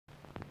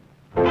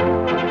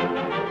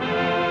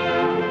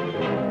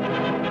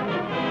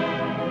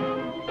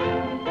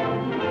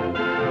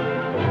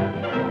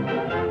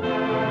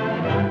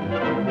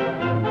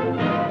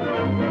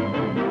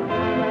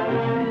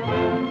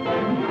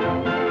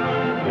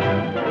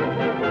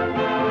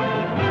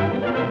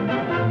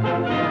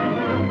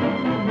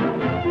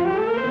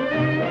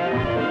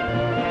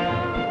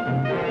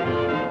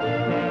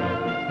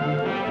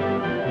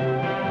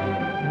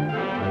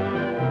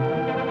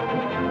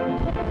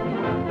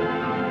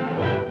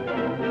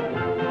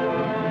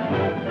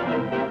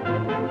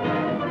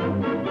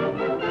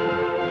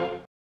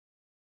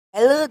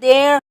Hello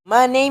there,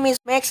 my name is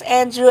Max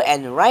Andrew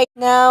and right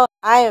now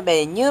I am at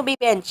a newbie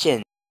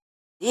pension.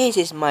 This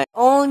is my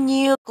own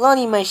new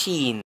cloning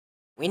machine.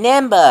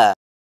 Remember,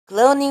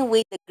 cloning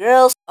with the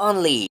girls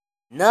only,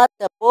 not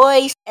the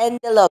boys and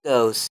the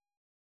logos.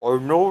 I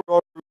know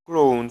that you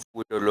clones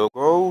with the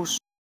logos.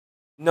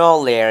 No,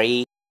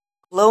 Larry,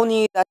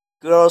 cloning that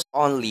girls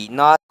only,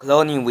 not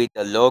cloning with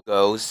the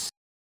logos.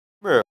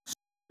 Max,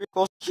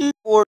 because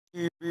keyboard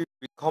TV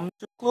becomes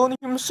to cloning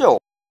himself.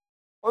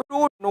 I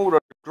don't know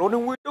that you're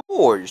cloning with the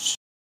boys.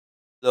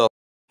 Look,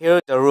 here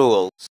are the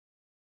rules.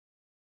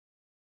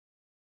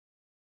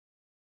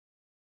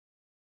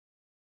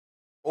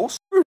 Oh,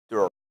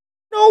 Spectre.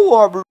 Now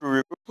I will do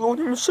it to clone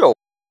himself.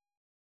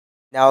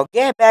 Now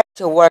get back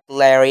to work,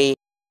 Larry.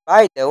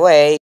 By the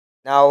way,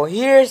 now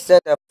here's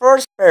the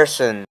first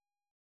person.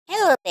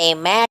 Hello there,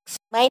 Max.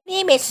 My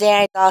name is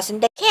Zara Dawson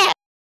the cat.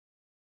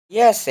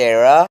 Yes,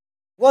 Sarah.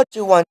 What do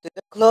you want to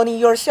do cloning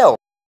yourself?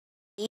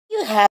 Did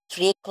you have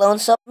 3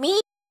 clones of me?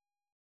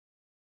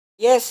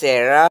 Yes,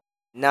 Sarah.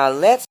 Now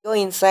let's go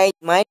inside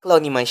my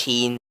cloning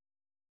machine.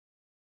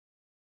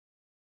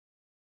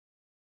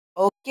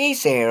 Okay,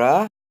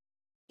 Sarah.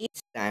 It's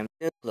time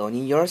to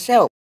cloning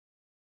yourself.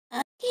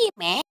 Okay,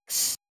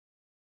 Max.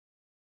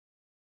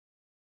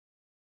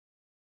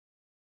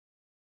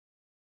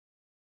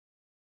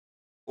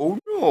 Oh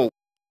no,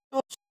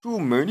 that's too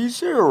many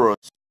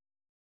Sarahs.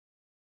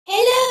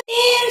 Hello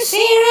there,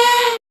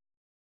 Sarah.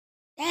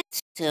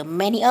 That's too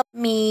many of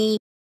me.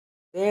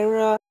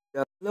 Sarah,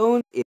 the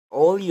clone is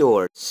all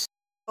yours.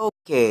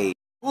 Okay,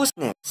 who's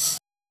next?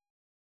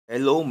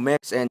 Hello,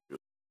 Max Andrew.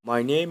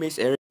 My name is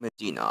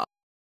Medina.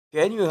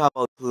 Can you have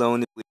a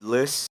clone with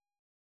Liz?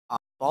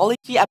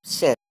 Apology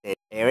accepted,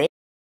 Eric.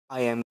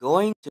 I am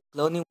going to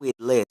cloning with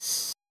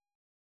Liz.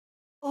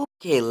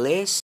 Okay,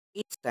 Liz,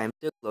 it's time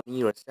to clone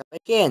yourself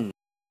again.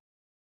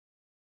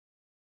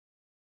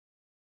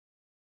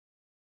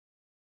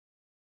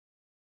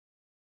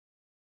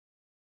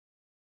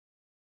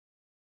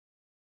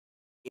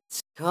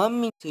 It's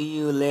coming to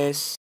you,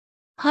 Liz.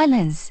 Hi,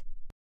 Liz.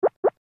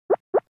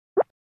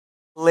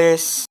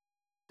 Liz,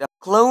 the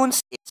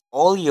clones, it's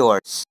all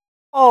yours.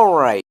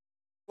 Alright,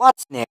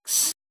 what's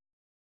next?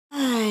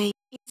 Hi,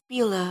 it's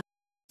Beulah.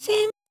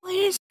 Sam,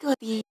 where's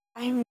Scotty?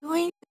 I'm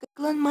going to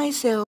clone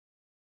myself.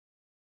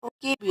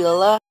 Okay,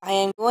 Beulah, I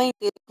am going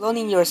to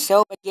cloning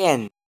yourself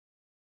again.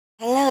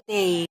 Hello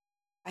there.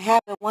 I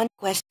have one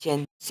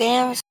question.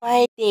 Sam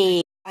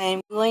Spidey, I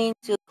am going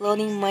to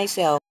cloning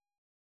myself.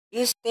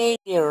 You stay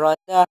there,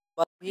 Rhonda,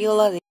 but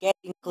Beulah is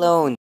getting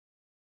cloned.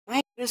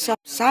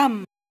 Microsoft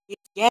Sam, it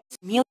gets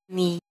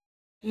mutiny.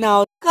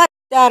 Now cut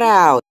that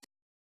out.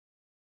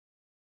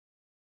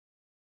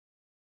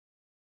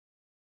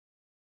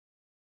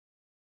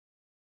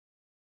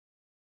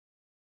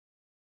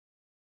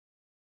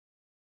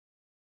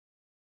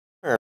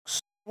 Max,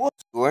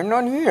 what's going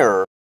on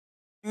here?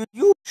 Did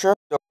you check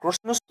the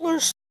Christmas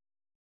list?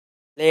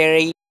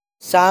 Larry,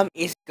 Sam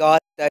is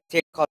got the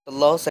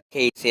Ticotolosa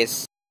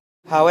cases.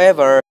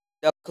 However,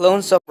 the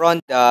clones of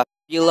Rhonda,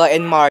 Beulah,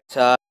 and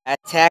Martha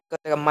attack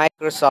the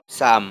Microsoft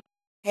Sam.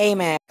 Hey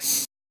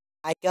Max,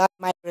 I got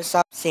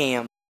Microsoft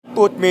Sam.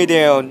 Put me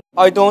down.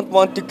 I don't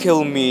want to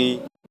kill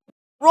me.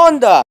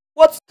 Rhonda,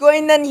 what's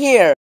going on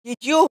here? Did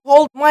you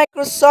hold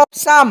Microsoft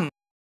Sam?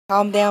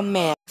 Calm down,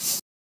 Max.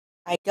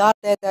 I got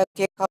the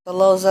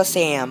Ticotolosa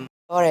Sam,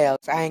 or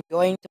else I'm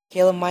going to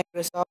kill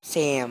Microsoft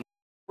Sam.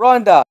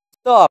 Rhonda,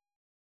 stop!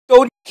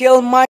 Don't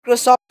kill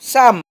Microsoft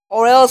Sam,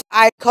 or else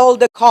I call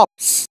the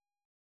cops.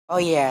 Oh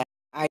yeah,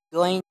 I'm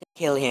going to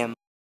kill him.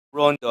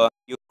 Rhonda,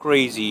 you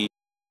crazy.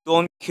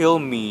 Don't kill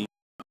me.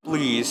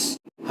 Please,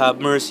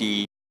 have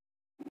mercy.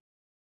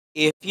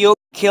 If you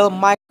kill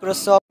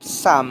Microsoft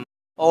Sam,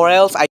 or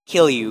else I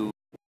kill you.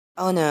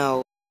 Oh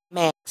no,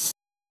 Max,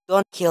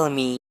 don't kill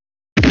me.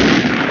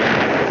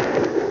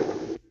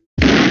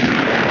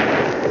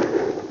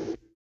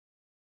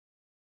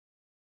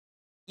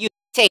 You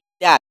take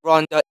that,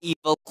 Rhonda,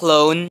 evil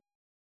clone.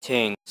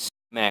 Thanks,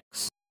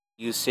 Max.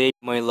 You saved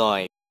my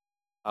life.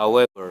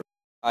 However,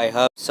 I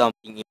have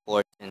something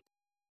important.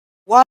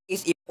 What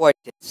is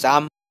important,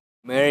 Sam?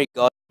 Mary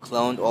got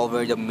cloned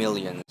over the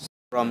millions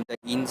from the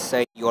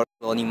inside your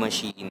cloning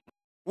machine.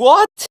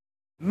 What?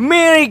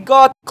 Mary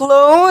got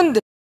cloned?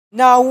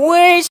 Now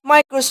where's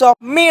Microsoft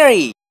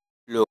Mary?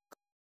 Look,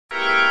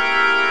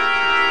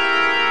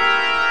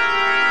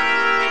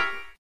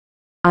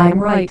 I'm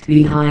right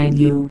behind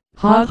you.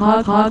 Hog,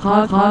 hog, hog,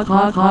 hog, hog,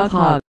 hog, hog,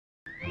 hog.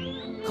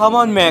 come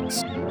on,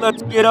 Max.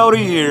 Let's get out of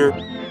here.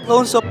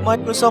 Clones of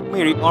Microsoft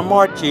Mary are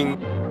marching.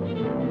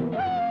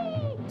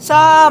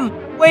 Sam,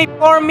 wait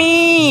for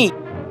me!